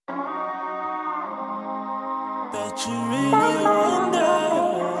Bet you really wonder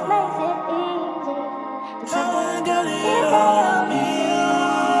how I got it on me.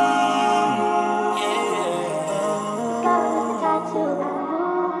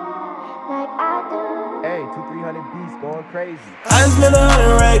 Hey, 200-300 beats going crazy. I just spent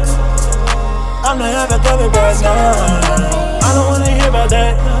 100 racks. I'm not ever coming back now. I don't wanna hear about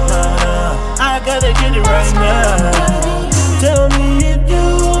that. Nah, I gotta get it right now. Tell me if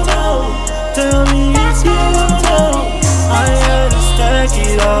you know. Tell me if you know. I had to stack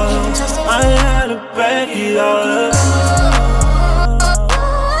it up. I had to back it up.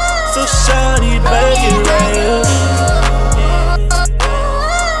 So shawty, back it right up.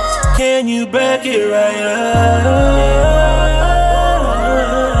 Can you back it right up?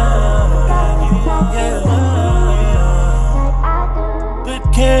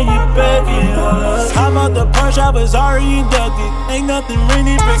 Can you back it up? How about the punch? I was already inducted. Ain't nothing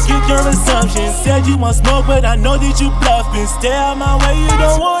really, forget your assumptions. Said you want smoke, but I know that you bluffing. Stay out my way, you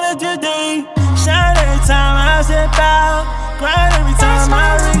don't want it today. Shine every time I step out, grind every time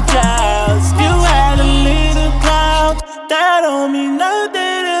I reach out. Still had a little cloud, that don't mean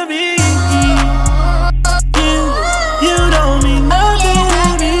nothing to me. You don't mean nothing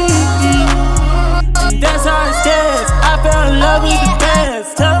to me. And that's how it stands. I fell in love with the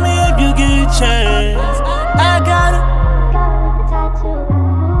past. Tell me if you get a chance. I got it.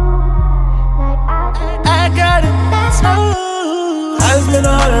 I just been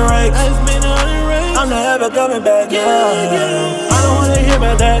 100 racks. I'm not ever coming back now. I don't wanna hear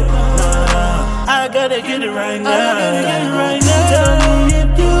about that. Nah, I gotta get it right now. Tell me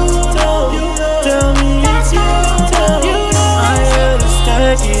if you know. Tell me if you know. I had to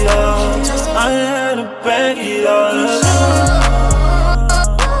stack it up. I had to back it up.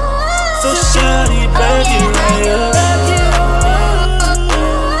 So shawty, back it right up.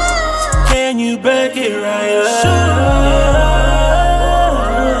 Can you back it right up?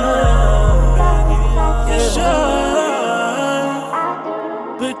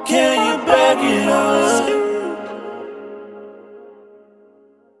 But can you back it up?